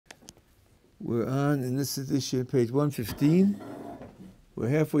We're on, in this edition, page 115. We're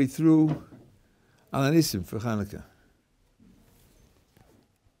halfway through Al Anisim for Hanukkah.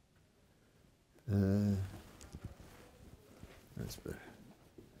 That's better.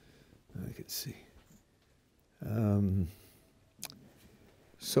 I can see.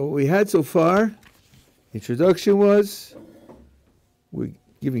 So what we had so far, introduction was, we're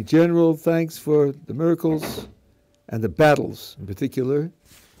giving general thanks for the miracles and the battles in particular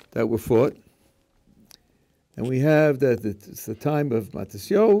that were fought. And we have that it's the time of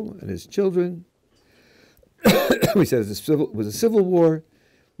Matisyahu and his children. We said it was a civil war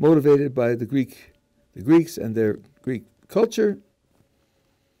motivated by the Greeks and their Greek culture. And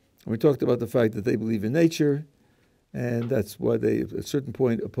we talked about the fact that they believe in nature, and that's why they, at a certain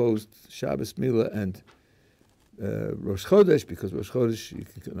point, opposed Shabbos, Milah, and Rosh Chodesh, because Rosh Chodesh, you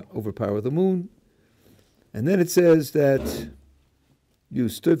can overpower the moon. And then it says that you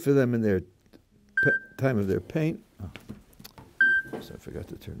stood for them in their time of their pain. Oh, so I forgot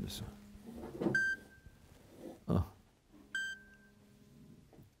to turn this on. Oh.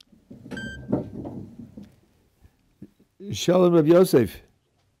 Shalom Rabbi Yosef.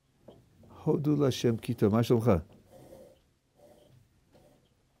 Hodu Lashem Kito. Ma shlomcha?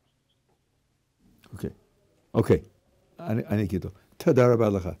 Okay. Ani Kito. Tada Rabba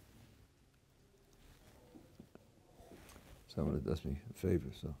Lacha. Someone does me a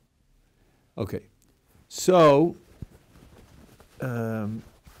favor, so. Okay. So, that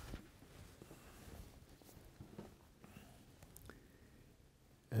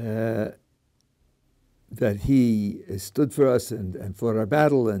he stood for us and fought our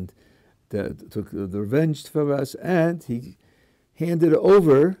battle and took the revenge for us, and he handed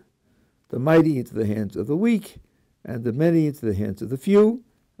over the mighty into the hands of the weak and the many into the hands of the few.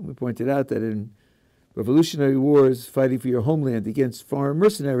 And we pointed out that in revolutionary wars, fighting for your homeland against foreign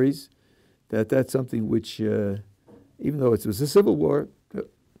mercenaries, that's something which, even though it was a civil war,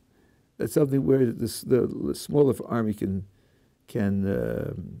 that's something where the smaller army can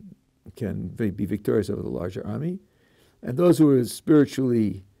be victorious over the larger army. And those who are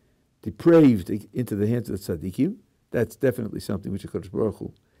spiritually depraved into the hands of the tzaddikim, that's definitely something which HaKadosh Baruch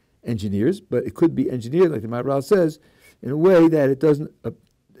Hu engineers, but it could be engineered, like the Maharal says, in a way that it doesn't,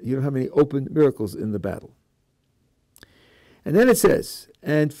 you don't have any open miracles in the battle. And then it says,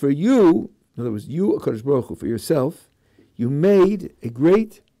 and for you, in other words, you, HaKadosh Baruch Hu, for yourself, you made a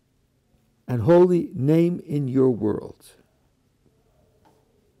great and holy name in your world.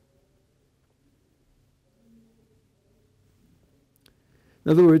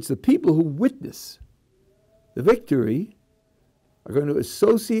 In other words, the people who witness the victory are going to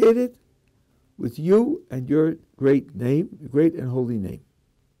associate it with you and your great name, great and holy name.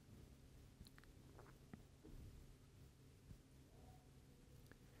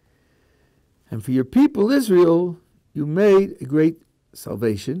 And for your people, Israel, you made a great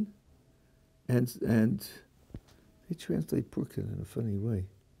salvation, and they translate Purkin in a funny way.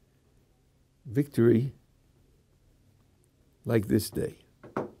 Victory like this day.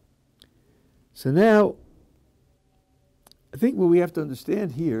 So now, I think what we have to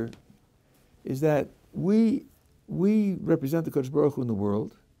understand here is that we represent the Kodesh Baruch Hu in the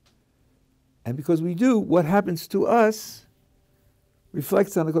world, and because we do, what happens to us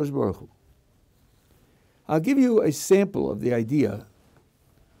reflects on the Kodesh Baruch Hu. I'll give you a sample of the idea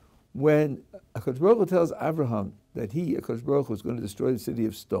when HaKadosh Baruch Hu tells Abraham that HaKadosh Baruch Hu, is going to destroy the city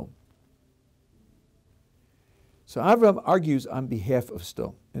of stone. So Abraham argues on behalf of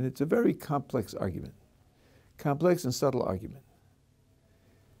stone, and it's a very complex argument, complex and subtle argument.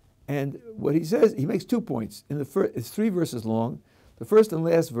 And what he says, he makes 2 points. It's 3 verses long. The first and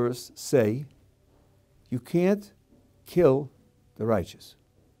last verse say, you can't kill the righteous.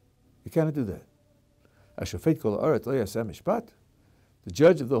 You cannot do that. The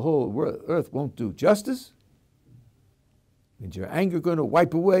judge of the whole earth won't do justice. Means your anger going to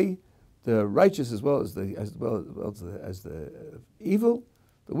wipe away the righteous as well as the evil,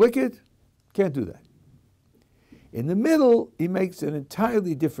 the wicked. Can't do that. In the middle, he makes an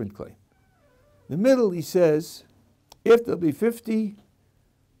entirely different claim. In the middle, he says, if there'll be 50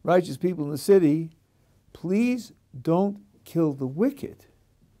 righteous people in the city, please don't kill the wicked.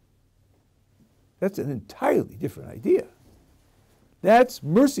 That's an entirely different idea. That's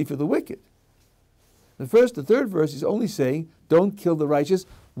mercy for the wicked. The first and third verse is only saying, don't kill the righteous.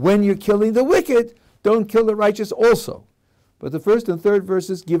 When you're killing the wicked, don't kill the righteous also. But the first and third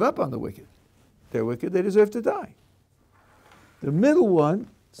verses give up on the wicked. They're wicked, they deserve to die. The middle one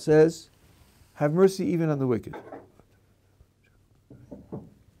says, have mercy even on the wicked.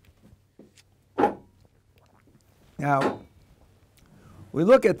 Now, We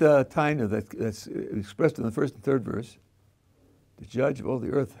look at the taina that's expressed in the first and third verse. The judge of all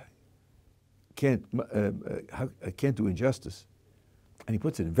the earth can't do injustice. And he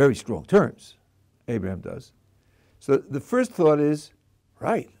puts it in very strong terms. Abraham does. So the first thought is,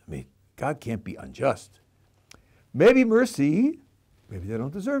 right, I mean, God can't be unjust. Maybe mercy, maybe they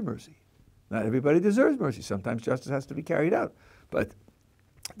don't deserve mercy. Not everybody deserves mercy. Sometimes justice has to be carried out. But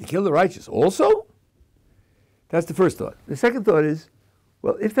to kill the righteous also? That's the first thought. The second thought is,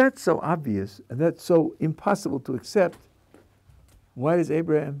 well, if that's so obvious and that's so impossible to accept, why does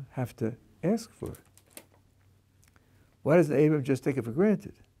Abraham have to ask for it? Why doesn't Abraham just take it for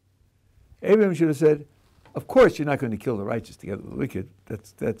granted? Abraham should have said, of course you're not going to kill the righteous together with the wicked.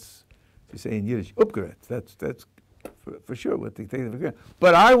 That's you say in Yiddish, upgeret. That's for sure what they take it for granted.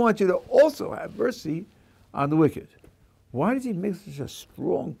 But I want you to also have mercy on the wicked. Why does he make such a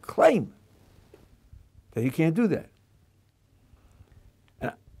strong claim that he can't do that?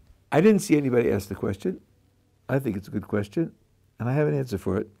 And I didn't see anybody ask the question. I think it's a good question, and I have an answer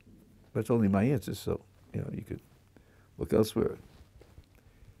for it, but it's only my answer, so you could look elsewhere.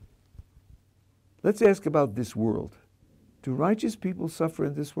 Let's ask about this world. Do righteous people suffer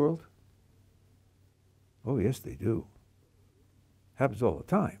in this world? Oh, yes, they do. Happens all the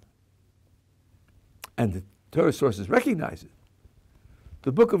time. And the Torah sources recognize it.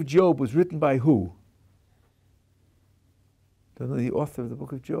 The book of Job was written by who? Don't know the author of the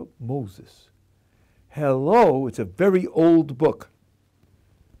book of Job? Moses. Hello, it's a very old book.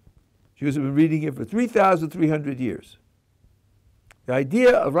 Jews have been reading it for 3,300 years. The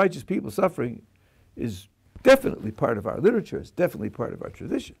idea of righteous people suffering is definitely part of our literature. It's definitely part of our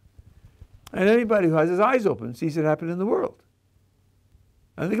tradition. And anybody who has his eyes open sees it happen in the world.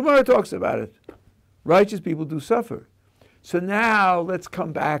 And the Gemara talks about it. Righteous people do suffer. So now let's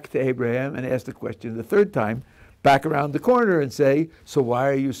come back to Abraham and ask the question the third time, back around the corner and say, so why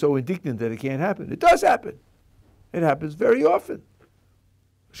are you so indignant that it can't happen? It does happen. It happens very often.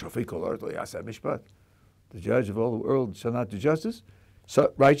 The judge of all the world shall not do justice.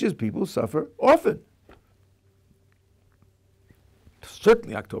 So righteous people suffer often.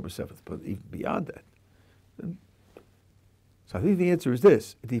 Certainly October 7th, but even beyond that. So I think the answer is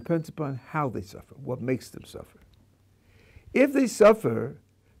this. It depends upon how they suffer, what makes them suffer. If they suffer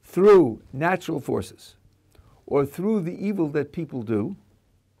through natural forces or through the evil that people do,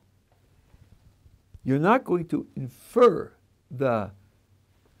 you're not going to infer the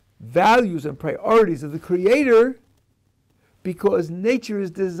values and priorities of the Creator because nature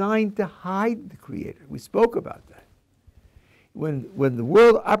is designed to hide the Creator. We spoke about that. When the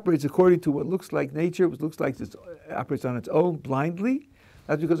world operates according to what looks like nature, what looks like it operates on its own blindly,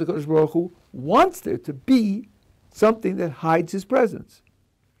 that's because the Kodesh Baruch Hu wants there to be something that hides His presence.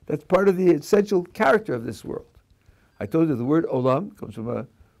 That's part of the essential character of this world. I told you the word olam comes from a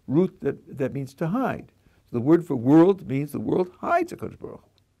root that means to hide. So the word for world means the world hides the Kodesh Baruch Hu.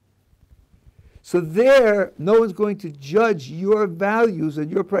 So there, no one's going to judge your values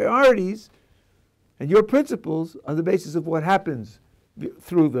and your priorities and your principles on the basis of what happens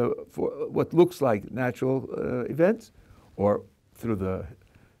through what looks like natural events, or through the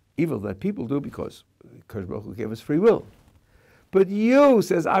evil that people do, because Kodesh Baruch Hu gave us free will. But you,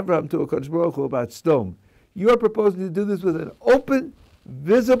 says Abraham to a Kodesh Baruch Hu about Sdom, you are proposing to do this with an open,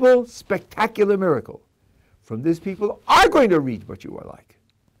 visible, spectacular miracle. From this, people are going to read what you are like.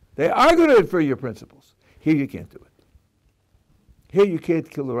 They are going to infer your principles. Here you can't do it. Here you can't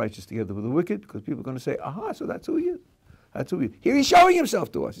kill the righteous together with the wicked, because people are going to say, aha, so that's who he is. That's who he is. Here he's showing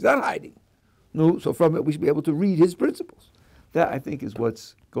himself to us. He's not hiding. No, so from it we should be able to read his principles. That, I think, is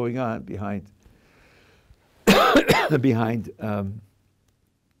what's going on behind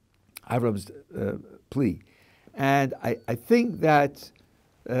Avram's plea. And I think that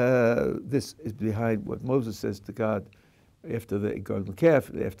this is behind what Moses says to God after the Golden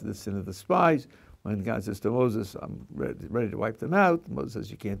Calf, after the sin of the spies, when God says to Moses, I'm ready to wipe them out. Moses says,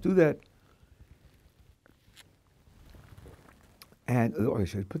 you can't do that. And, or I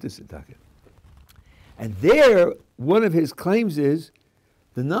should put this in docket. And there, one of his claims is,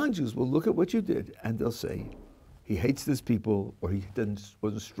 the non-Jews will look at what you did, and they'll say, he hates this people, or he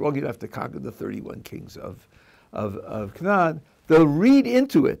wasn't strong enough to conquer the 31 kings of Canaan. They'll read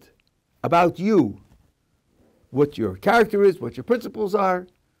into it about you, what your character is, what your principles are,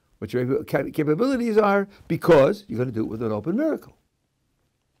 what your capabilities are, because you're going to do it with an open miracle.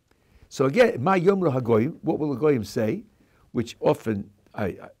 So again, Ma Yomru HaGoyim, what will the Goyim say? Which often,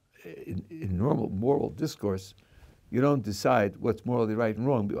 in normal moral discourse, you don't decide what's morally right and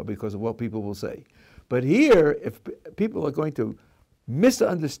wrong because of what people will say. But here, if people are going to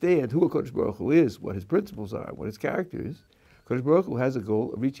misunderstand who HaKadosh Baruch Hu is, what his principles are, what his character is, Kodesh Baruch Hu has a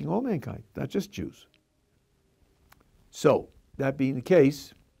goal of reaching all mankind, not just Jews. So, that being the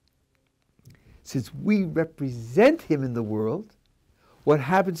case, since we represent Him in the world, what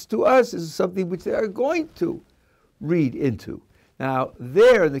happens to us is something which they are going to read into. Now,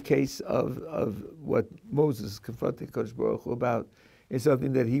 there, in the case of what Moses is confronting Kodesh Baruch Hu about, is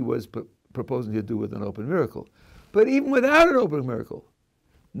something that he was proposing to do with an open miracle. But even without an open miracle,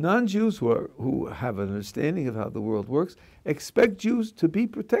 non-Jews who have an understanding of how the world works expect Jews to be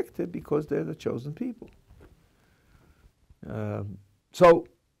protected because they're the chosen people. So,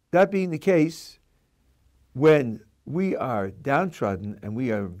 that being the case, when we are downtrodden and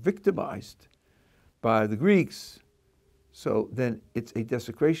we are victimized by the Greeks, so then it's a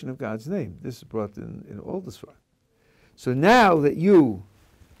desecration of God's name. This is brought in all this far. So now that you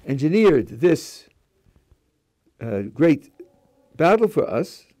engineered this great battle for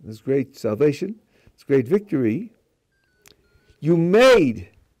us, this great salvation, this great victory, you made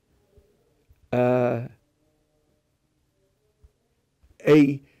a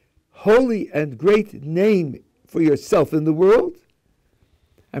holy and great name for yourself in the world,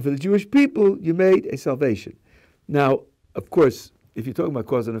 and for the Jewish people, you made a salvation. Now, of course, if you're talking about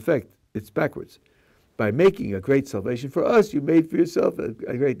cause and effect, it's backwards. By making a great salvation for us, you made for yourself a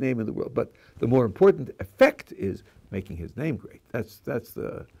great name in the world. But the more important effect is making His name great. That's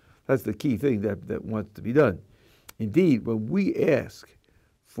the key thing that wants to be done. Indeed, when we ask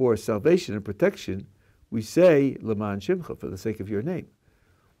for salvation and protection, we say, L'man Shimcha, for the sake of your name.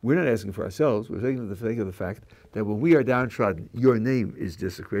 We're not asking for ourselves. We're asking for the sake of the fact that when we are downtrodden, your name is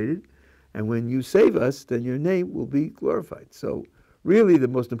desecrated. And when you save us, then your name will be glorified. So really the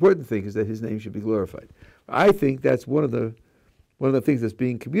most important thing is that His name should be glorified. I think that's one of the things that's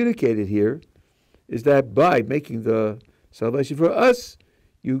being communicated here, is that by making the salvation for us,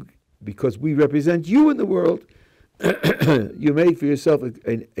 because we represent you in the world, you made for yourself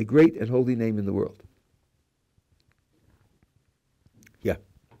a great and holy name in the world. Yeah.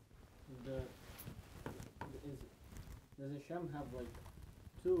 Does Hashem have like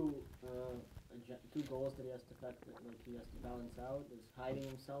two goals that He has to balance out? Is hiding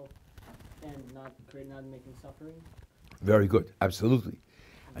Himself and not making suffering? Very good, absolutely.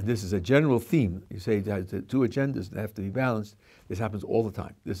 And this is a general theme. You say that the two agendas that have to be balanced. This happens all the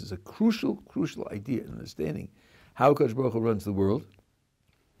time. This is a crucial idea in understanding how Kodesh Baruch Hu runs the world,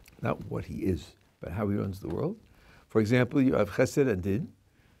 not what He is, but how He runs the world. For example, you have Chesed and Din.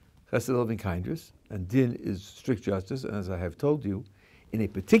 Chesed, loving kindness, and Din is strict justice. And as I have told you, in a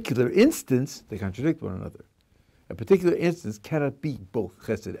particular instance, they contradict one another. A particular instance cannot be both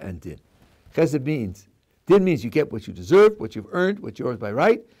Chesed and Din. Din means you get what you deserve, what you've earned, what yours by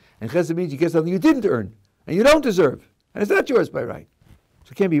right, and Chesed means you get something you didn't earn, and you don't deserve, and it's not yours by right.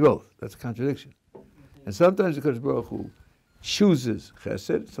 So it can't be both. That's a contradiction. And sometimes the Kodesh Baruch Hu chooses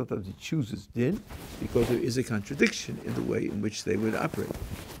Chesed, sometimes He chooses Din, because there is a contradiction in the way in which they would operate.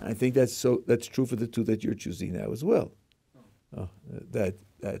 And I think that's true for the two that you're choosing now as well. That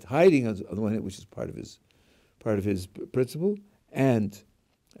hiding on the one hand, which is part of his principle, and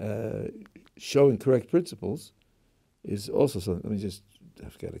showing correct principles is also something.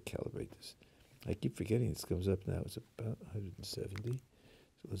 I've got to calibrate this. I keep forgetting this comes up now. It's about 170. So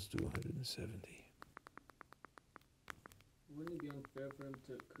let's do 170. Wouldn't it be unfair for Him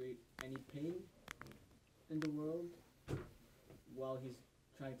to create any pain in the world while He's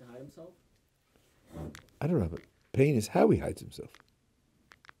trying to hide Himself? I don't know, but pain is how He hides Himself.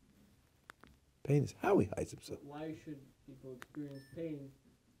 Pain is how He hides Himself. Why should people experience pain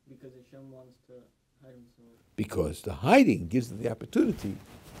because Hashem wants to hide Himself? Because the hiding gives them the opportunity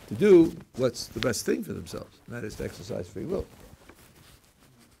to do what's the best thing for themselves, and that is to exercise free will.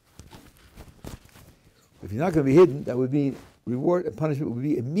 If you're not going to be hidden, that would mean reward and punishment would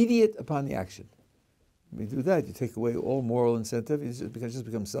be immediate upon the action. When you do that, you take away all moral incentive, you just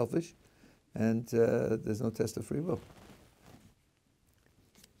become selfish, and there's no test of free will.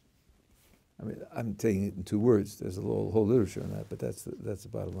 I mean, I'm taking it in two words. There's a whole literature on that, but that's the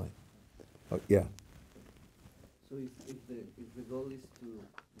bottom line. Oh, yeah. So if the goal is to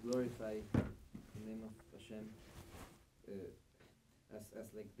glorify the name of Hashem as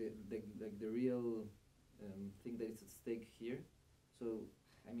like the real thing that is at stake here, so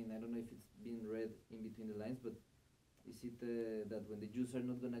I mean I don't know if it's been read in between the lines, but is it that when the Jews are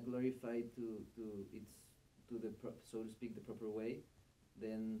not going to glorify so to speak the proper way,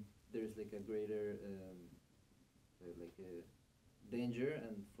 then there's like a greater danger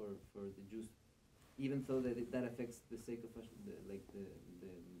and for the Jews, even though that affects the sake of Hashem,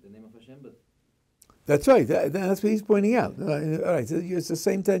 the name of Hashem, but that's right. That's what he's pointing out. All right, so it's the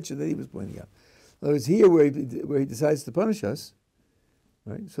same tension that he was pointing out. In other words, here where he decides to punish us,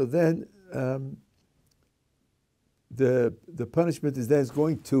 right? So then the punishment is then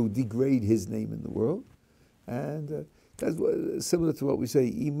going to degrade his name in the world, and that's similar to what we say,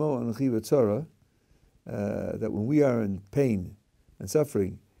 imo and chivatzara, that when we are in pain and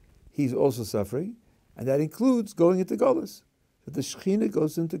suffering, he's also suffering, and that includes going into Golus. That the Shekhinah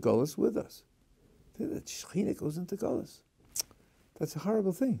goes into Golus with us. That Shekhinah goes into Golus. That's a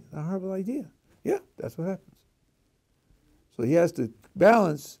horrible thing, a horrible idea. Yeah, that's what happens. So he has to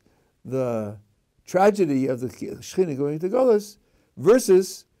balance the tragedy of the Shekhinah going into Golus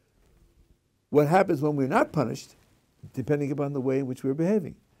versus what happens when we're not punished, depending upon the way in which we're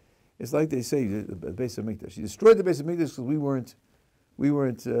behaving. It's like they say, the Beis HaMikdash. He destroyed the Beis HaMikdash because we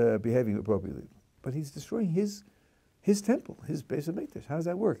weren't behaving appropriately. But he's destroying his temple, his Beis HaMikdash. How does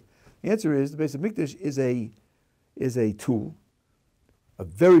that work? The answer is the Beis HaMikdash is a tool, a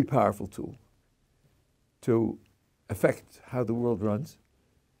very powerful tool, to affect how the world runs.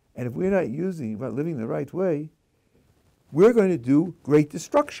 And if we're not living the right way, we're going to do great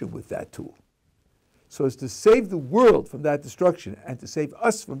destruction with that tool. So as to save the world from that destruction and to save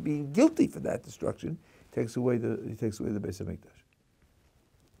us from being guilty for that destruction, he takes away the Beis HaMikdash.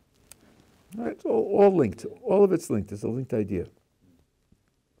 All right, it's all linked. All of it's linked. It's a linked idea.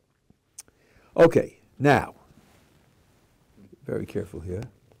 Okay, now, very careful here.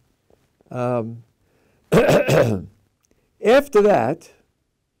 After that,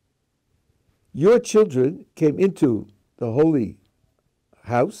 your children came into the holy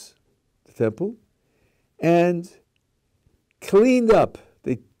house, the temple, and cleaned up.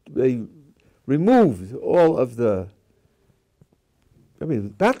 They removed all of the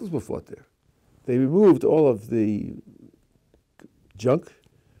battles were fought there. They removed all of the junk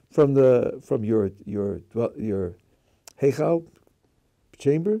from your heichal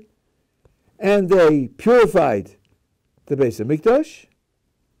chamber, and they purified the Beis HaMikdash,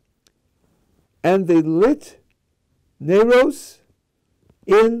 and they lit neros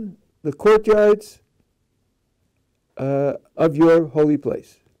in the courtyards of your holy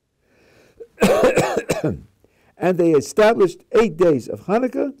place. And they established 8 days of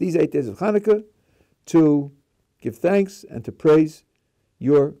Hanukkah, these 8 days of Hanukkah, to give thanks and to praise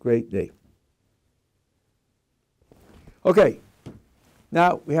your great name. Okay,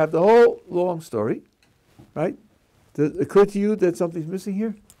 now we have the whole long story, right? Does it occur to you that something's missing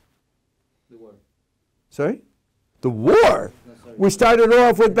here? The war. Sorry? The war? No, sorry. We started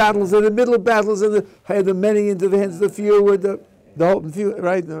off with battles, in the middle of battles, and the many into the hands of the few, with the hope and few,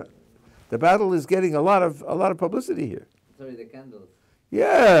 right? The battle is getting a lot of publicity here. Sorry, the candles.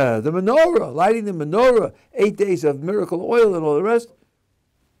 Yeah, the menorah, lighting the menorah, 8 days of miracle oil and all the rest.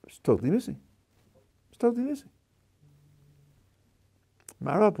 It's totally missing. It's totally missing.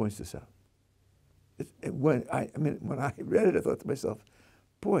 Maharal points this out. When I read it, I thought to myself,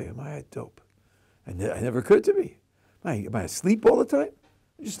 boy, am I a dope. And it never occurred to me. Am I asleep all the time?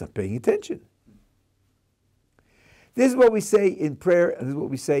 I'm just not paying attention. This is what we say in prayer, and this is what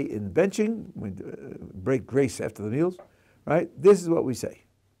we say in benching, we break grace after the meals, right? This is what we say.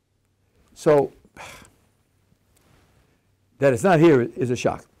 So, that it's not here is a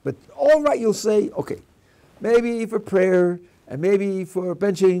shock. But all right, you'll say, okay, maybe for prayer, and maybe for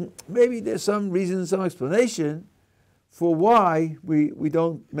benching, maybe there's some reason, some explanation for why we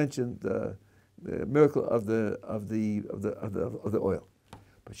don't mention the miracle of the oil.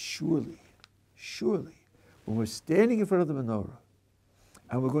 But surely, when we're standing in front of the menorah,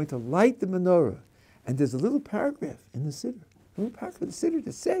 and we're going to light the menorah, and there's a little paragraph in the Siddur,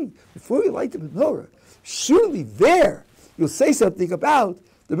 to say, before you light the menorah, surely there you'll say something about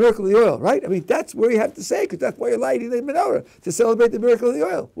the miracle of the oil, right? I mean, that's where you have to say, because that's why you're lighting the menorah, to celebrate the miracle of the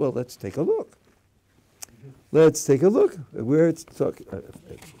oil. Well, let's take a look. Let's take a look at where it's talking.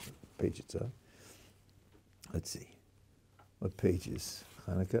 Page it's on. Let's see. What page is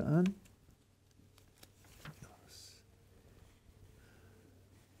Hanukkah on?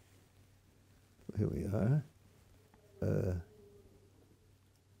 Here we are.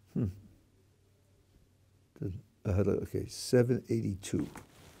 Okay, 782.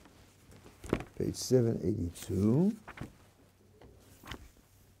 Page 782.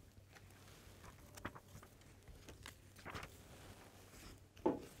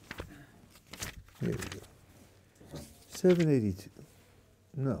 Here we go. 782.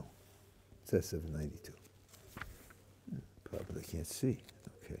 No, it says 792. Probably can't see.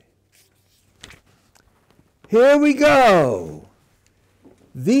 Okay. Here we go.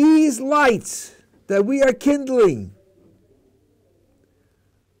 These lights that we are kindling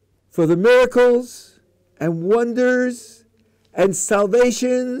for the miracles and wonders and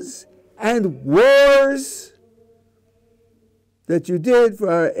salvations and wars that you did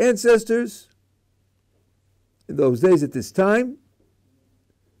for our ancestors in those days at this time,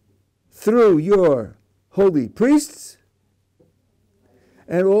 through your holy priests,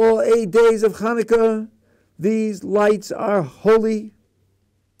 and all 8 days of Hanukkah, these lights are holy,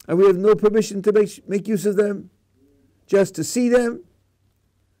 and we have no permission to make use of them, just to see them,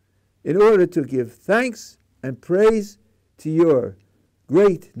 in order to give thanks and praise to your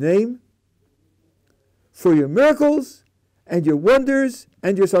great name for your miracles and your wonders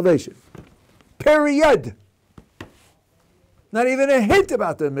and your salvation. Period. Not even a hint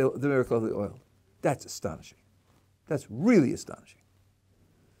about the miracle of the oil. That's astonishing. That's really astonishing.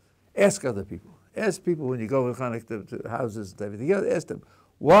 Ask other people. Ask people when you go to houses and everything else. Ask them,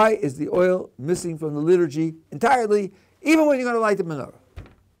 why is the oil missing from the liturgy entirely, even when you're going to light the menorah?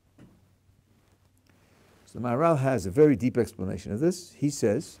 So the Maharal has a very deep explanation of this. He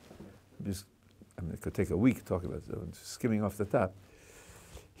says, it could take a week talking about it, I'm skimming off the top.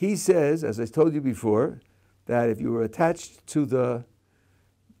 He says, as I told you before, that if you were attached to the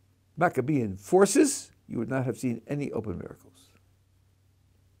Maccabean forces, you would not have seen any open miracles.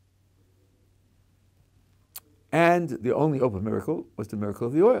 And the only open miracle was the miracle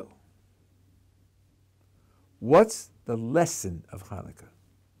of the oil. What's the lesson of Hanukkah?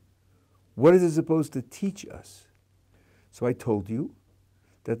 What is it supposed to teach us? So I told you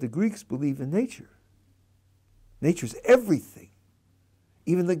that the Greeks believe in nature. Nature's everything.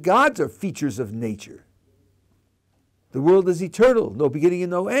 Even the gods are features of nature. The world is eternal, no beginning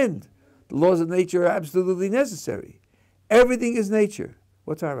and no end. The laws of nature are absolutely necessary. Everything is nature.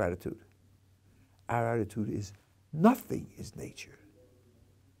 What's our attitude? Our attitude is nothing is nature.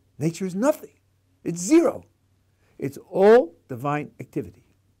 Nature is nothing. It's zero. It's all divine activity.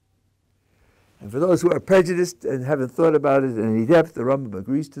 And for those who are prejudiced and haven't thought about it in any depth, the Rambam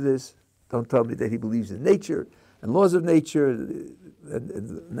agrees to this. Don't tell me that he believes in nature and laws of nature and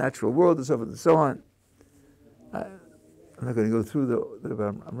the natural world and so forth and so on. I'm not going to go through but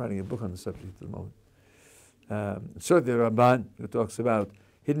I'm writing a book on the subject at the moment. Certainly the Ramban, who talks about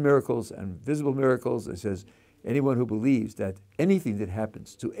hidden miracles and visible miracles, it says anyone who believes that anything that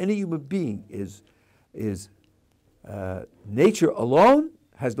happens to any human being is nature alone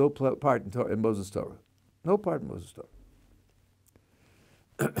has no part in Moses' Torah. No part in Moses' Torah.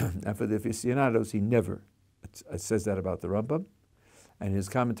 And for the aficionados, he never says that about the Rambam. And his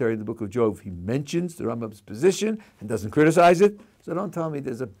commentary in the book of Job, he mentions the Rambam's position and doesn't criticize it. So don't tell me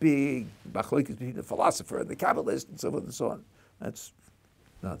there's a big machlokes between the philosopher and the Kabbalist and so forth and so on. That's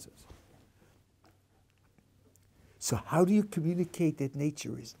nonsense. So how do you communicate that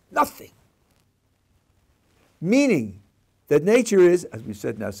nature is nothing? Meaning that nature is, as we've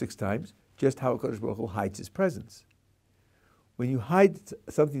said now 6 times, just how HaKadosh Baruch Hu hides his presence. When you hide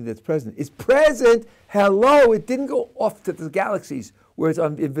something that's present, it's present. Hello, it didn't go off to the galaxies where it's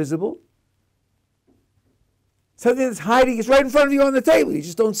invisible. Something that's hiding is right in front of you on the table. You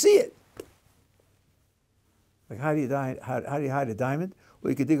just don't see it. Like how do you hide a diamond?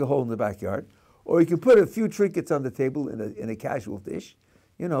 Well, you can dig a hole in the backyard, or you can put a few trinkets on the table in a casual dish.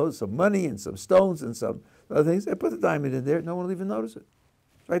 You know, some money and some stones and some other things. And put the diamond in there. No one will even notice it.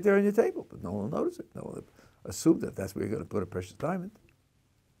 It's right there on your table, but no one will notice it. No one will assume that that's where you're going to put a precious diamond.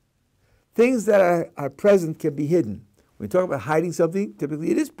 Things that are present can be hidden. When you talk about hiding something,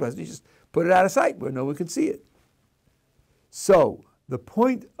 typically it is present. You just put it out of sight where no one can see it. So the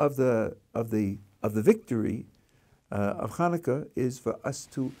point of the victory of Hanukkah is for us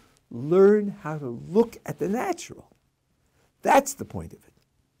to learn how to look at the natural. That's the point of it.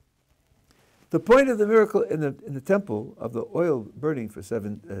 The point of the miracle in the temple of the oil burning for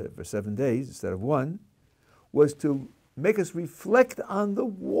 7 days instead of 1 was to make us reflect on the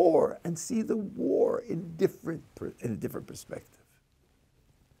war and see the war in a different perspective.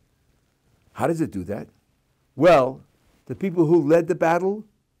 How does it do that? Well, the people who led the battle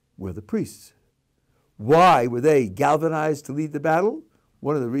were the priests. Why were they galvanized to lead the battle?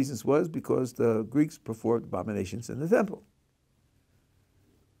 One of the reasons was because the Greeks performed abominations in the temple.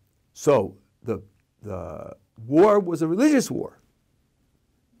 So the war was a religious war.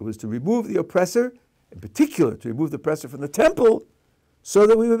 It was to remove the oppressor, in particular to remove the oppressor from the temple, so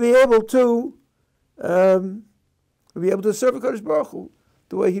that we would be able to serve HaKadosh Baruch Hu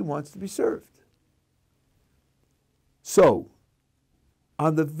the way he wants to be served. So,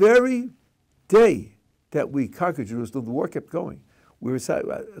 on the very day that we conquered Jerusalem, the war kept going. We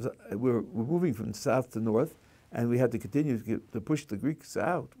were moving from south to north, and we had to continue to push the Greeks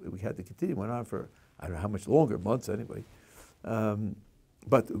out. We had to continue. It went on for, I don't know how much longer, months anyway.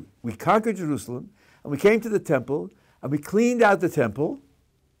 But we conquered Jerusalem, and we came to the temple, and we cleaned out the temple,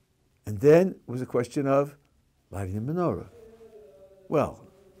 And then it was a question of lighting the menorah. Well,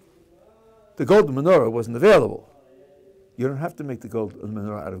 the golden menorah wasn't available. You don't have to make the golden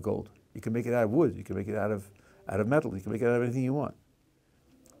menorah out of gold. You can make it out of wood. You can make it out of metal. You can make it out of anything you want.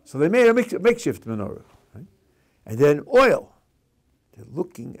 So they made a makeshift menorah. Right? And then oil. They're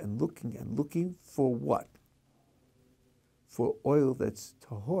looking and looking and looking for what? For oil that's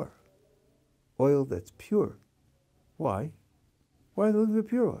tahor. Oil that's pure. Why? Why are they looking for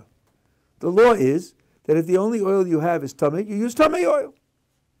pure oil? The law is that if the only oil you have is tamei, you use tamei oil.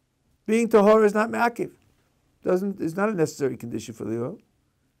 Being tahor is not ma'akiv. Is not a necessary condition for the oil.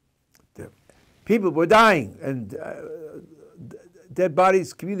 People were dying, and dead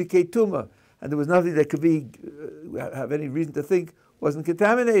bodies communicate tumah, and there was nothing that could be have any reason to think wasn't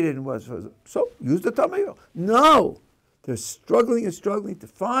contaminated and was so use the tamei oil. No, they're struggling and struggling to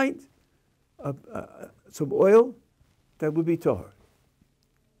find some oil that would be tahor.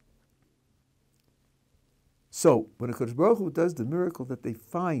 So when a Kodesh Baruch Hu does the miracle that they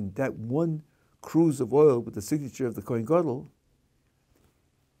find that one cruse of oil with the signature of the Kohen Gadol,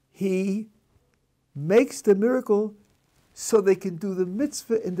 he makes the miracle so they can do the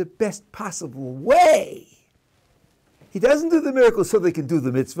mitzvah in the best possible way. He doesn't do the miracle so they can do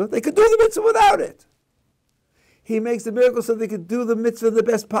the mitzvah. They could do the mitzvah without it. He makes the miracle so they could do the mitzvah in the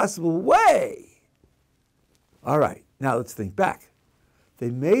best possible way. All right, now let's think back.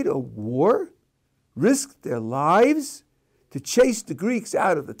 They made a war, risked their lives to chase the Greeks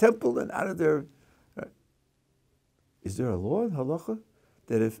out of the temple and out of their... Is there a law in halacha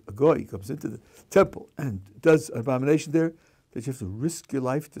that if a goy comes into the temple and does an abomination there, that you have to risk your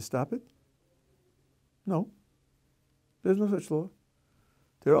life to stop it? No. There's no such law.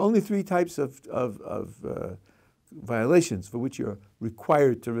 There are only 3 types of violations for which you're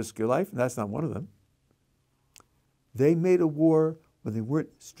required to risk your life, and that's not one of them. They made a war when they weren't,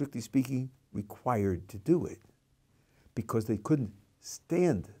 strictly speaking, required to do it because they couldn't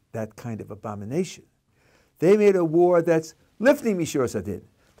stand that kind of abomination. They made a war that's lifting mishur sadin,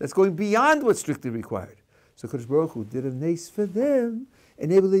 that's going beyond what's strictly required. So Kodesh Baruch Hu did a nace for them,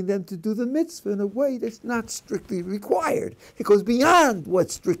 enabling them to do the mitzvah in a way that's not strictly required. It goes beyond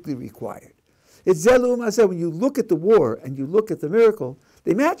what's strictly required. It's zelu maseh. When you look at the war and you look at the miracle,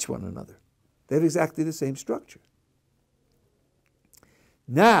 they match one another. They have exactly the same structure.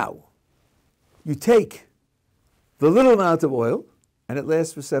 Now, you take the little amount of oil and it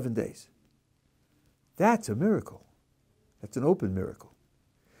lasts for 7 days. That's a miracle. That's an open miracle.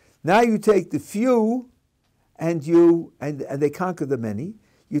 Now you take the few and they conquer the many.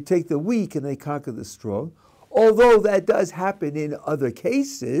 You take the weak and they conquer the strong. Although that does happen in other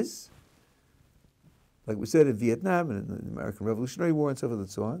cases, like we said in Vietnam and in the American Revolutionary War and so forth and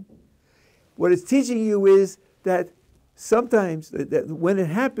so on. What it's teaching you is that sometimes that when it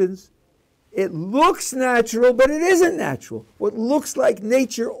happens, it looks natural, but it isn't natural. What looks like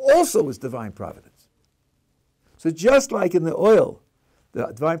nature also is divine providence. So just like in the oil, the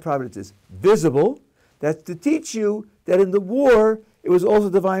divine providence is visible, that's to teach you that in the war, it was also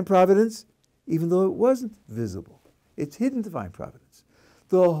divine providence, even though it wasn't visible. It's hidden divine providence.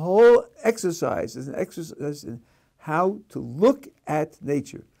 The whole exercise is an exercise in how to look at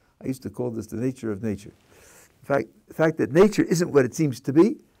nature. I used to call this the nature of nature. The fact that nature isn't what it seems to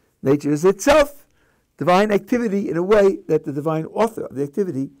be. Nature is itself divine activity in a way that the divine author of the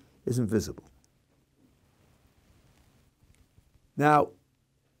activity isn't visible. Now,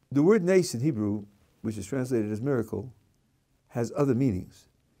 the word nace in Hebrew, which is translated as miracle, has other meanings.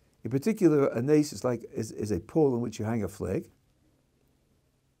 In particular, a nace is a pole on which you hang a flag.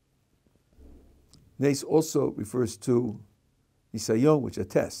 Nace also refers to nisayon, which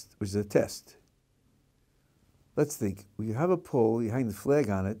is a test. Let's think. When you have a pole, you hang the flag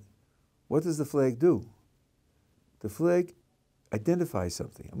on it. What does the flag do? The flag identifies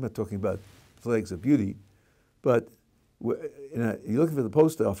something. I'm not talking about flags of beauty, but you're looking for the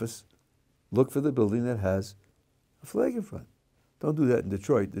post office, look for the building that has a flag in front. Don't do that in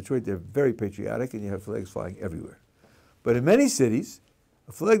Detroit. Detroit, they're very patriotic, and you have flags flying everywhere. But in many cities,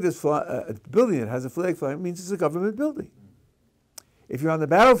 a building that has a flag flying means it's a government building. If you're on the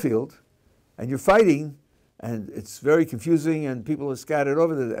battlefield and you're fighting, and it's very confusing, and people are scattered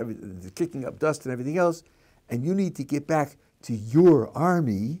over, they're kicking up dust and everything else, and you need to get back to your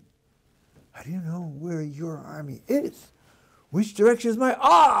army, how do you know where your army is? Which direction is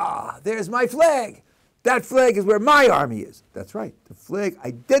there's my flag. That flag is where my army is. That's right. The flag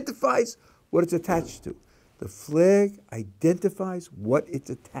identifies what it's attached to. The flag identifies what it's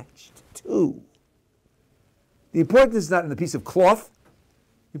attached to. The importance is not in a piece of cloth.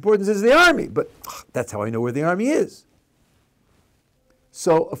 The importance is the army, but that's how I know where the army is.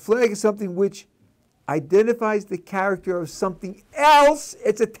 So a flag is something which identifies the character of something else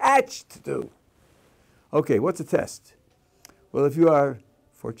it's attached to. Okay, what's a test? Well, if you are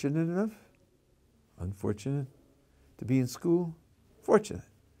fortunate enough, unfortunate, to be in school, fortunate,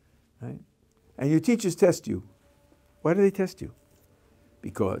 right? And your teachers test you. Why do they test you?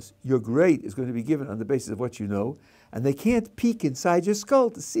 Because your grade is going to be given on the basis of what you know, and they can't peek inside your skull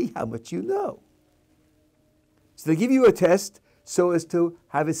to see how much you know. So they give you a test so as to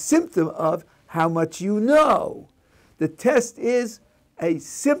have a symptom of how much you know. The test is a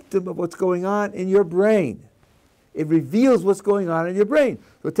symptom of what's going on in your brain. It reveals what's going on in your brain.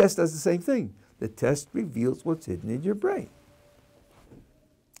 The test does the same thing. The test reveals what's hidden in your brain.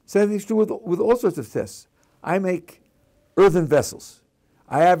 Same thing's true with all sorts of tests. I make earthen vessels.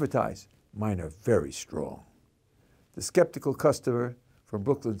 I advertise. Mine are very strong. The skeptical customer from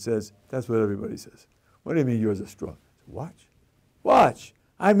Brooklyn says, that's what everybody says. What do you mean yours are strong? Watch. Watch.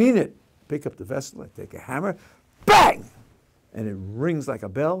 I mean it. Pick up the vessel, I take a hammer, bang! And it rings like a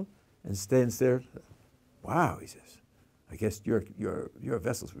bell and stands there. Wow, he says. I guess your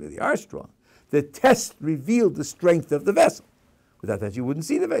vessels really are strong. The test revealed the strength of the vessel. Without that, you wouldn't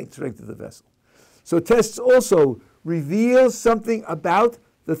see the strength of the vessel. So tests also reveal something about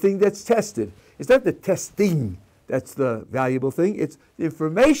the thing that's tested. It's not the testing that's the valuable thing. It's the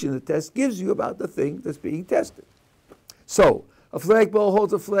information the test gives you about the thing that's being tested. So a flagpole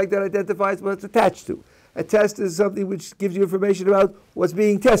holds a flag that identifies what it's attached to. A test is something which gives you information about what's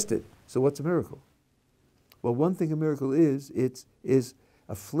being tested. So what's a miracle? Well, one thing a miracle is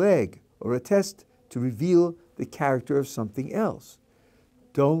a flag or a test to reveal the character of something else.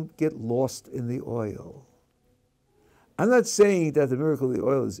 Don't get lost in the oil. I'm not saying that the miracle of the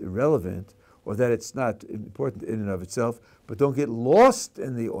oil is irrelevant or that it's not important in and of itself, but don't get lost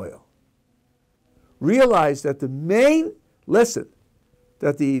in the oil. Realize that the main lesson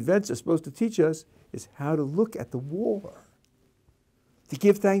that the events are supposed to teach us is how to look at the war, to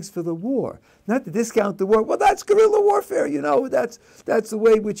give thanks for the war, not to discount the war. Well, that's guerrilla warfare, that's the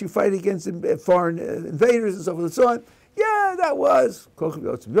way in which you fight against foreign invaders and so forth and so on. Yeah, that was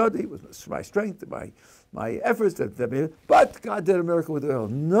my strength, my efforts, but God did a miracle with the oil.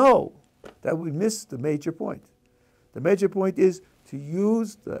 No, that we miss the major point. The major point is to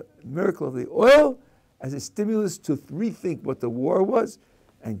use the miracle of the oil as a stimulus to rethink what the war was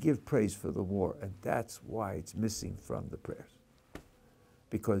and give praise for the war. And that's why it's missing from the prayers.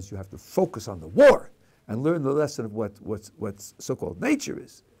 Because you have to focus on the war and learn the lesson of what so-called nature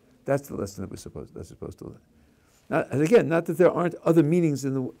is. That's the lesson that we're supposed to learn. Now, and again, not that there aren't other meanings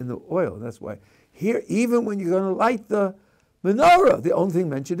in the oil. That's why here, even when you're going to light the menorah, the only thing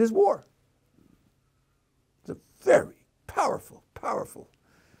mentioned is war. It's a very powerful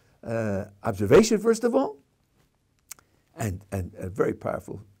observation, first of all, and a very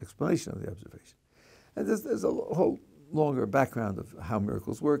powerful explanation of the observation. And there's a whole longer background of how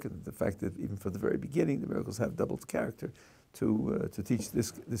miracles work, and the fact that even from the very beginning, the miracles have double character to teach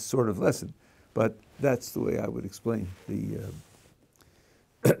this sort of lesson. But that's the way I would explain the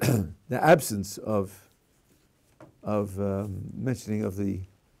the absence of mentioning of the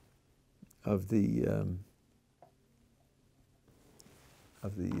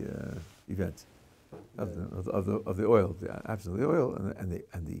events of the oil, the absence of the oil,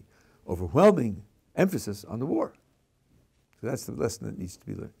 and the overwhelming emphasis on the war. So that's the lesson that needs to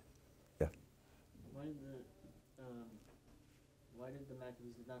be learned. Yeah. Why did the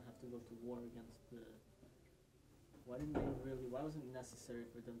Maccabees not have to go to war against the? Why wasn't it necessary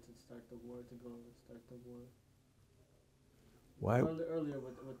for them to start the war? Why? Earlier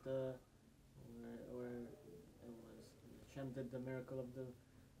with the where it was Hashem did the miracle of the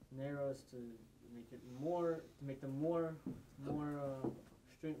narrows to make them more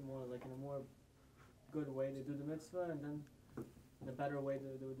strict, more like in a more good way to do the mitzvah, and then the better way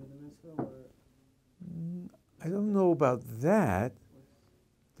to do the mitzvah. Or I don't know about that.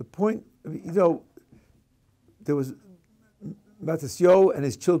 The point, there was Matisyahu and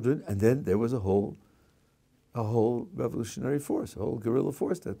his children, and then there was a whole revolutionary force, a whole guerrilla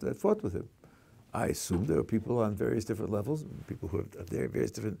force that fought with him. I assume there were people on various different levels, people who have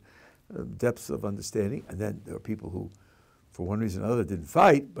various different depths of understanding, and then there were people who, for one reason or another, didn't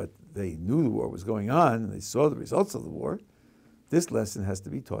fight, but they knew the war was going on, and they saw the results of the war. This lesson has to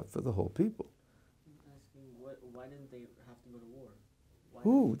be taught for the whole people. Why didn't they have to go to war?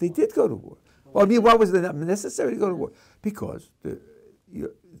 Who? They did go to war. Well, why was it necessary to go to war? Because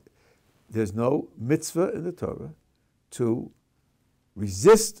there's no mitzvah in the Torah to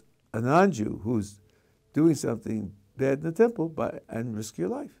resist a non-Jew who's doing something bad in the temple and risk your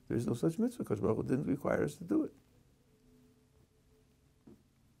life. There's no such mitzvah because Baruch Hu didn't require us to do it.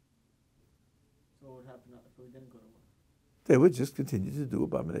 he didn't go to war? They would just continue to do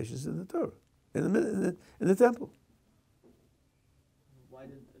abominations in the Torah, in the temple. Why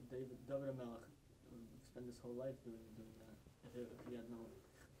did Dovid HaMelech spend his whole life doing that? If he had no,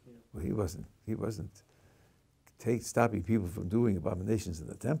 Well, he wasn't stopping people from doing abominations in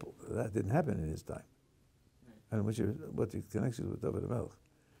the temple. That didn't happen in his time. Right. And what's the connection with Dovid HaMelech?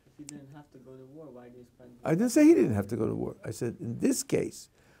 If he didn't have to go to war, why did he spend? I didn't say he didn't have to go to war. I said in this case,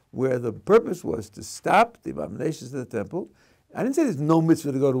 where the purpose was to stop the abominations in the temple, I didn't say there's no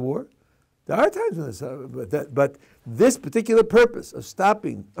mitzvah to go to war. There are times when but this particular purpose of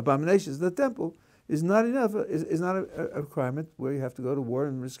stopping abominations in the temple is not enough. Is not a requirement where you have to go to war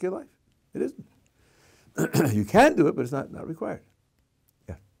and risk your life. It isn't. You can do it, but it's not required.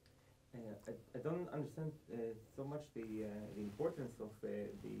 Yeah. I don't understand so much the importance of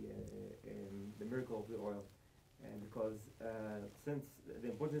the miracle of the oil, because since the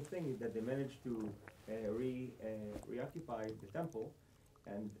important thing is that they managed to reoccupy the temple,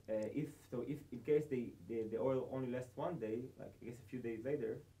 and if in case the oil only lasts one day, like I guess a few days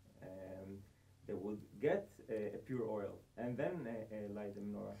later, they would get a pure oil and then light the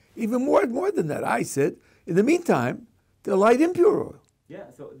menorah. Even more than that, I said. In the meantime, they'll light impure oil. Yeah,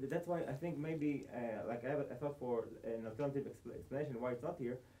 so that's why I think maybe I thought for an alternative explanation why it's not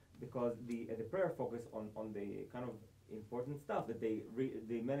here, because the prayer focus on the kind of important stuff that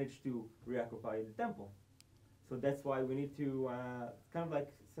they managed to reoccupy the temple. So that's why we need to kind of like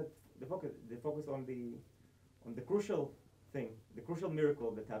set the focus on the crucial thing, the crucial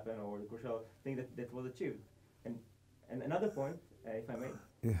miracle that happened, or the crucial thing that was achieved. And another point, if I may,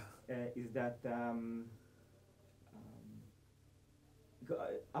 is that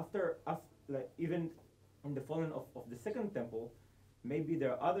after like even in the falling of the second temple, maybe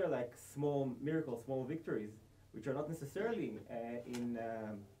there are other like small miracles, small victories, which are not necessarily in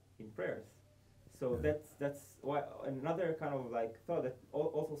prayers. So that's why another kind of like thought that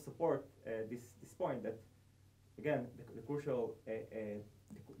also support this point, that again the crucial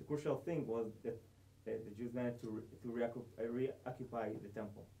thing was that the Jews managed to reoccupy the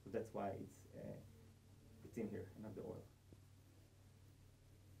temple. So that's why it's in here, not the oil.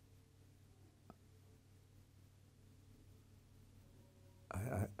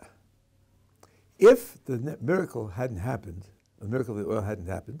 If the miracle hadn't happened, the miracle of the oil hadn't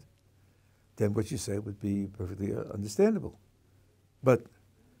happened, then what you say would be perfectly understandable. But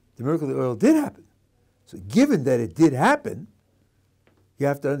the miracle of the oil did happen. So given that it did happen, you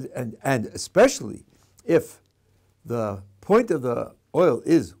have to, and especially if the point of the oil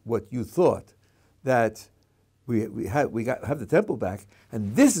is what you thought, that we have the temple back,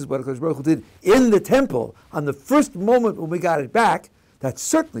 and this is what HaKadosh Baruch Hu did in the temple on the first moment when we got it back, that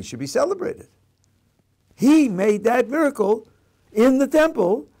certainly should be celebrated. He made that miracle in the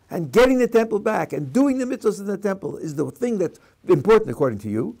temple, and getting the temple back and doing the mitzvahs in the temple is the thing that's important according to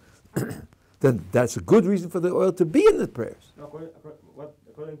you. Then that's a good reason for the oil to be in the prayers. No,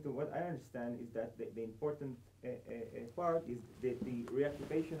 according to what I understand is that the important part is the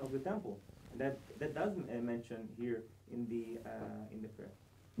reoccupation of the temple. And that doesn't mention here in the prayer.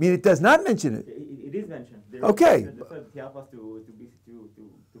 I mean, it does not mention it. It is mentioned. Okay. That's why he helped us to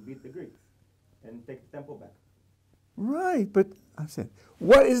beat the Greeks and take the temple back. Right, but I'm saying,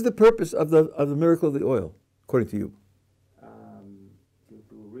 what is the purpose of the miracle of the oil, according to you?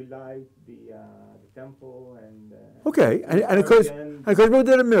 To relight the temple and. Okay, and of course, we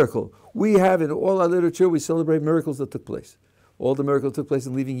did a miracle. We have in all our literature, we celebrate miracles that took place. All the miracles took place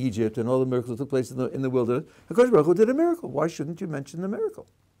in leaving Egypt, and all the miracles that took place in the wilderness. HaKadosh Baruch Hu did a miracle. Why shouldn't you mention the miracle?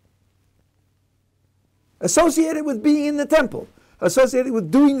 Associated with being in the temple, associated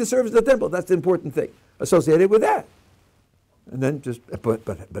with doing the service of the temple. That's the important thing. Associated with that, and then just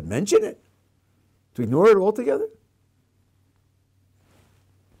but mention it. To ignore it altogether.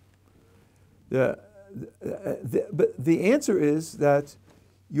 But the answer is that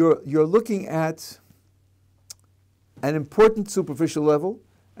you're looking at an important superficial level,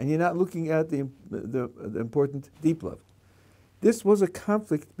 and you're not looking at the important deep level. This was a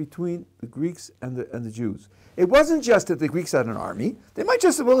conflict between the Greeks and the Jews. It wasn't just that the Greeks had an army. They might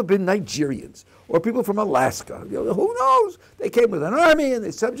just as well have been Nigerians or people from Alaska. Who knows? They came with an army and they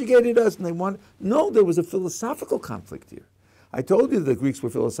subjugated us and they wanted. No, there was a philosophical conflict here. I told you the Greeks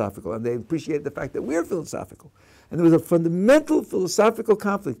were philosophical and they appreciated the fact that we're philosophical. And there was a fundamental philosophical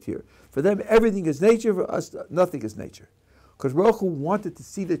conflict here. For them, everything is nature. For us, nothing is nature. Because Baruch Hu wanted to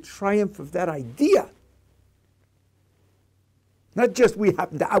see the triumph of that idea. Not just we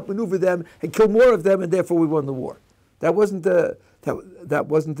happened to outmaneuver them and kill more of them and therefore we won the war. That wasn't the that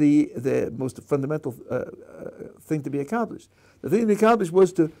wasn't the most fundamental thing to be accomplished. The thing to be accomplished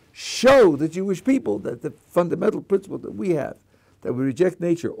was to show the Jewish people that the fundamental principle that we have, that we reject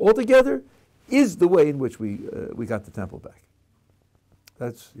nature altogether, is the way in which we got the temple back.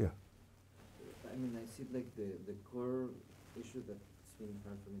 That's, yeah. I mean, I see like the core issue that's been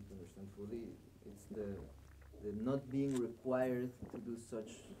hard for me to understand fully. It's the not being required to do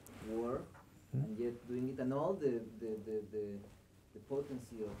such war, and yet doing it, and all the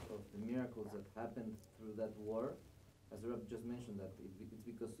potency of the miracles that happened through that war. As Rabbi just mentioned, that it's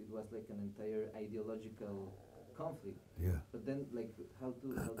because it was like an entire ideological conflict. Yeah. But then, like, how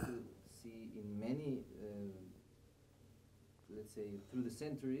to see in many, let's say, through the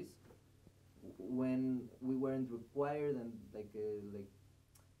centuries, when we weren't required, and it's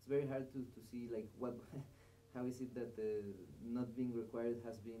very hard to see like what, how is it that not being required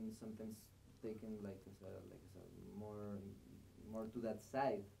has been sometimes taken like as a more to that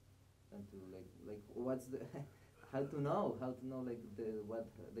side than to like what's the how to know like what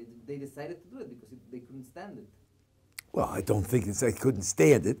they decided to do it because they couldn't stand it. Well, I don't think they couldn't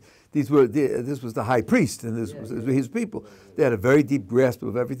stand it. This was the high priest, and this was his people. They had a very deep grasp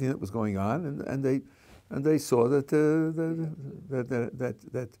of everything that was going on, and they saw that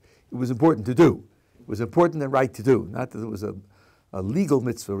it was important to do. It was important and right to do. Not that it was a legal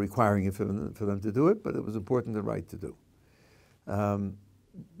mitzvah requiring it for them to do it, but it was important and right to do.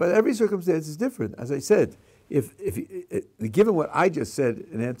 But every circumstance is different. As I said, if given what I just said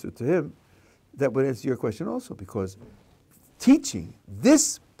in answer to him, that would answer your question also, because teaching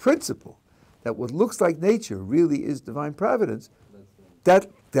this principle that what looks like nature really is divine providence, that's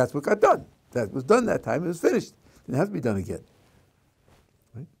what got done. That was done that time. It was finished. It didn't have to be done again.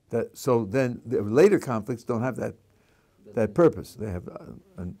 Right? So then the later conflicts don't have that purpose. They have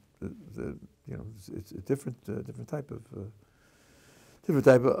it's a different type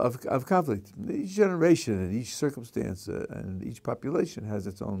of conflict. Each generation and each circumstance and each population has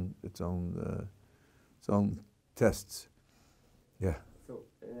its own tests. Yeah. So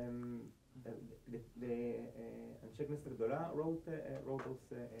the Anshe Knesset Gedolah wrote those.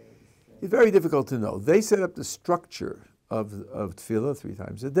 It's very difficult to know. They set up the structure of Tefillah 3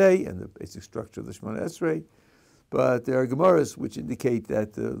 times a day and the basic structure of the Shemona Esrei, but there are Gemaras which indicate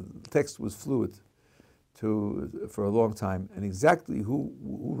that the text was fluid for a long time, and exactly who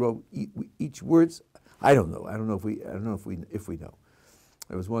wrote each words, I don't know. I don't know if we know.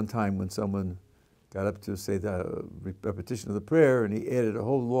 There was one time when someone got up to say the repetition of the prayer, and he added a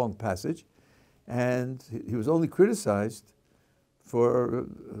whole long passage, and he was only criticized for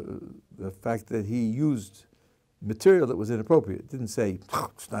the fact that he used material that was inappropriate. Didn't say,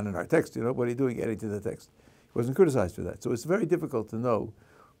 it's not in our text, what are you doing adding to the text? He wasn't criticized for that. So it's very difficult to know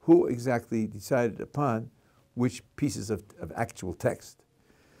who exactly decided upon which pieces of actual text.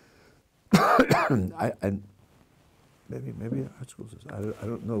 Maybe art schools. I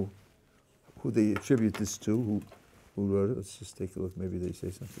don't know who they attribute this to, who wrote it. Let's just take a look. Maybe they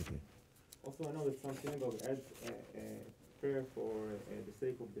say something here. Also, I know that some synagogues add prayer for the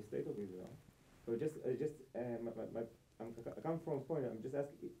sake of Israel. So I come from a point. I'm just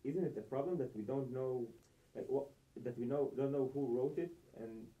asking: isn't it a problem that we don't know, don't know who wrote it,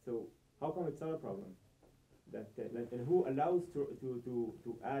 and so how come it's not a problem? And who allows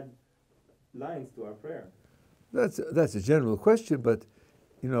to add lines to our prayer? That's a general question, but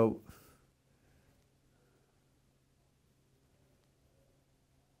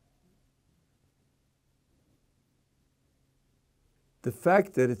the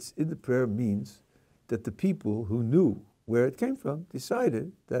fact that it's in the prayer means that the people who knew where it came from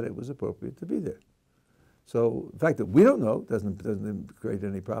decided that it was appropriate to be there. So the fact that we don't know doesn't create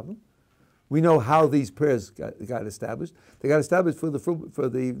any problem. We know how these prayers got established. They got established for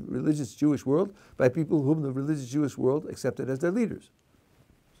the religious Jewish world by people whom the religious Jewish world accepted as their leaders.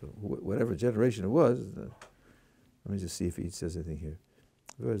 So whatever generation it was, let me just see if he says anything here.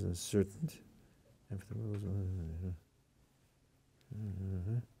 It wasn't certain.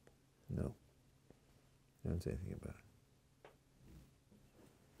 No. I don't say anything about it.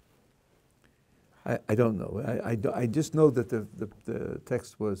 I don't know. I just know that the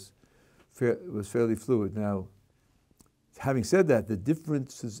text was fairly fluid. Now, having said that, the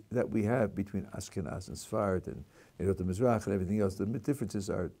differences that we have between Ashkenaz and Sfard and Eretz Mizrach and everything else, the differences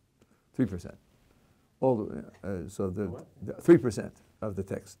are 3%. So the 3% of the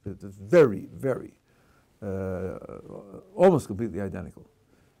text. It's very, very, almost completely identical.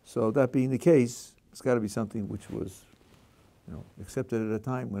 So that being the case, it's got to be something which was, accepted at a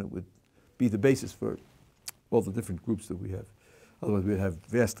time when it would be the basis for all the different groups that we have. Otherwise, we'd have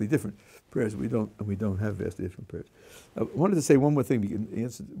vastly different prayers. We don't have vastly different prayers. I wanted to say one more thing to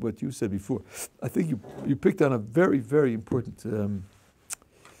answer what you said before. I think you picked on a very, very important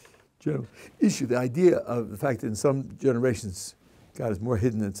general issue, the idea of the fact that in some generations God is more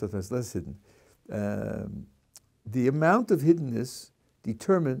hidden and sometimes less hidden. The amount of hiddenness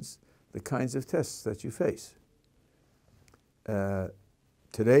determines the kinds of tests that you face.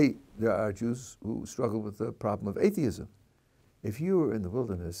 Today, there are Jews who struggle with the problem of atheism. If you were in the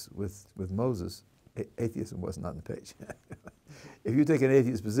wilderness with Moses, atheism wasn't on the page. If you take an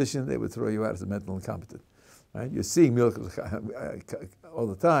atheist position, they would throw you out as a mental incompetent. Right? You're seeing miracles all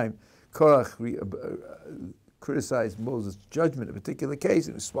the time. Korach criticized Moses' judgment in a particular case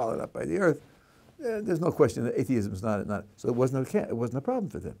and was swallowed up by the earth. There's no question that atheism is not. So it wasn't a problem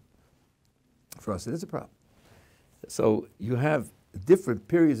for them. For us, it is a problem. So you have different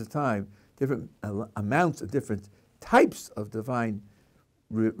periods of time, different amounts of different types of divine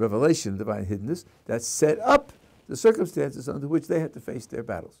revelation, divine hiddenness, that set up the circumstances under which they had to face their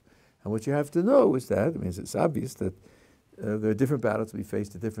battles. And what you have to know is that, it's obvious that there are different battles to be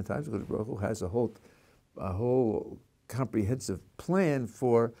faced at different times, because Baruch Hu has a whole comprehensive plan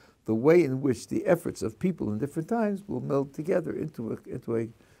for the way in which the efforts of people in different times will meld together into a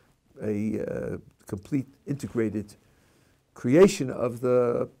complete, integrated creation of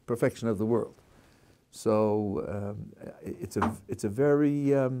the perfection of the world. So it's a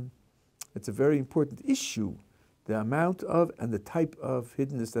very important issue, the amount of and the type of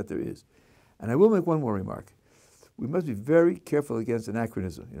hiddenness that there is. And I will make one more remark. We must be very careful against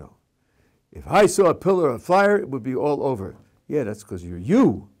anachronism. If I saw a pillar of fire, it would be all over. Yeah, that's because you're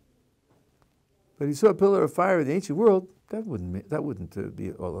you. But if you saw a pillar of fire in the ancient world, that wouldn't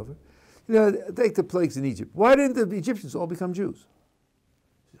be all over. Take the plagues in Egypt. Why didn't the Egyptians all become Jews?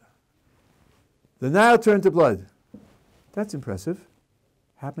 The Nile turned to blood. That's impressive.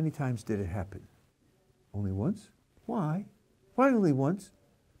 How many times did it happen? Only once? Why? Why only once?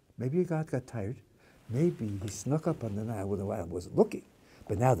 Maybe God got tired. Maybe he snuck up on the Nile when the Nile wasn't looking.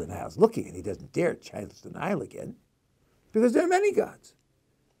 But now the Nile's looking and he doesn't dare challenge the Nile again. Because there are many gods.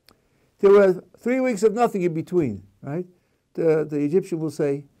 There were 3 weeks of nothing in between, right? The Egyptian will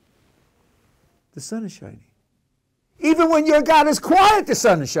say, the sun is shining. Even when your God is quiet, the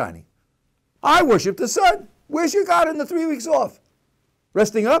sun is shining. I worship the sun. Where's your God in the 3 weeks off?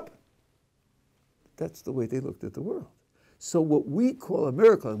 Resting up? That's the way they looked at the world. So what we call a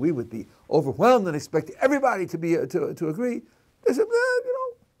miracle, and we would be overwhelmed and expect everybody to agree, they said,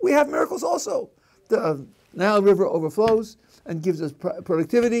 we have miracles also. The Nile River overflows and gives us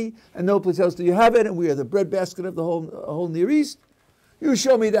productivity, and no place else do you have it, and we are the breadbasket of the whole Near East. You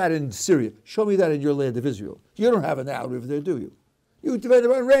show me that in Syria. Show me that in your land of Israel. You don't have a Nile River there, do you? You depend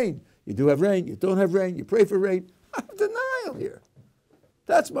on rain. You do have rain. You don't have rain. You pray for rain. I have the Nile here.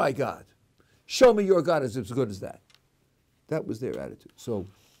 That's my God. Show me your God is as good as that. That was their attitude. So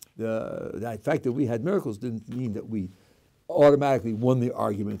the fact that we had miracles didn't mean that we automatically won the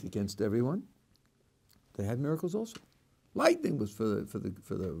argument against everyone. They had miracles also. Lightning was for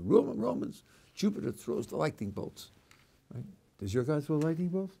the Romans. Jupiter throws the lightning bolts. Right? Does your God throw lightning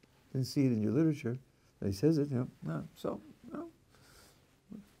bolts? Didn't see it in your literature. He says it. No. So no.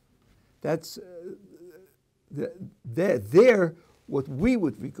 That's there. What we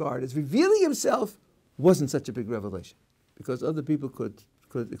would regard as revealing himself wasn't such a big revelation, because other people could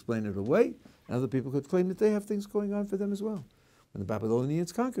explain it away, and other people could claim that they have things going on for them as well. When the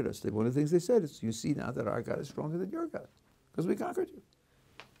Babylonians conquered us, one of the things they said is, you see now that our God is stronger than your God, because we conquered you.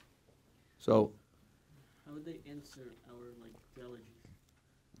 So, how would they answer our theologies?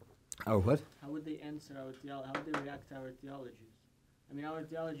 Our what? How would they answer our theology? How would they react to our theologies? Our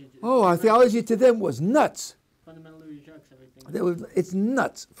theology. Our theology to them was nuts. Fundamentally rejects everything. It's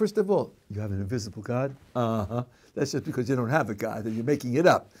nuts. First of all, you have an invisible God? That's just because you don't have a God and you're making it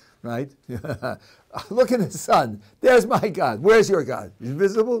up, right? Look at the sun. There's my God. Where's your God? He's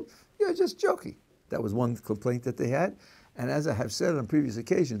invisible? You're just joking. That was one complaint that they had. And as I have said on previous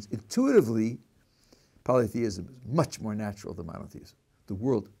occasions, intuitively, polytheism is much more natural than monotheism. The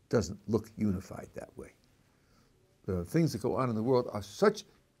world doesn't look unified that way. The things that go on in the world are such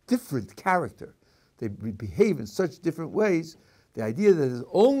different character. They behave in such different ways. The idea that there's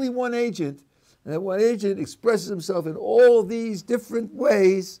only one agent, and that one agent expresses himself in all these different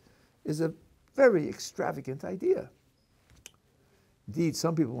ways, is a very extravagant idea. Indeed,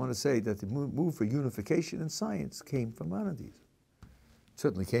 some people want to say that the move for unification in science came from monotheism. It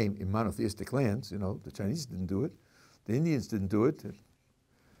certainly came in monotheistic lands. The Chinese didn't do it. The Indians didn't do it.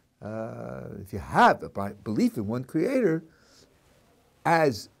 If you have a belief in one creator,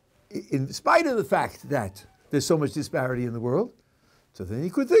 in spite of the fact that there's so much disparity in the world, So then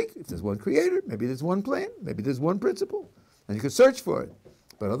you could think, if there's one creator, maybe there's one plan, maybe there's one principle, and you could search for it.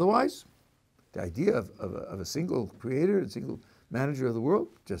 But otherwise, the idea of a single creator, a single manager of the world,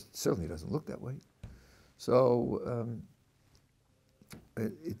 just certainly doesn't look that way. So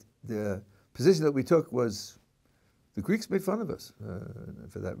the position that we took was, the Greeks made fun of us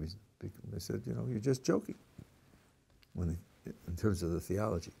for that reason. They said, you're just joking, in terms of the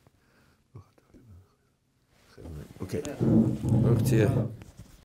theology. Okay.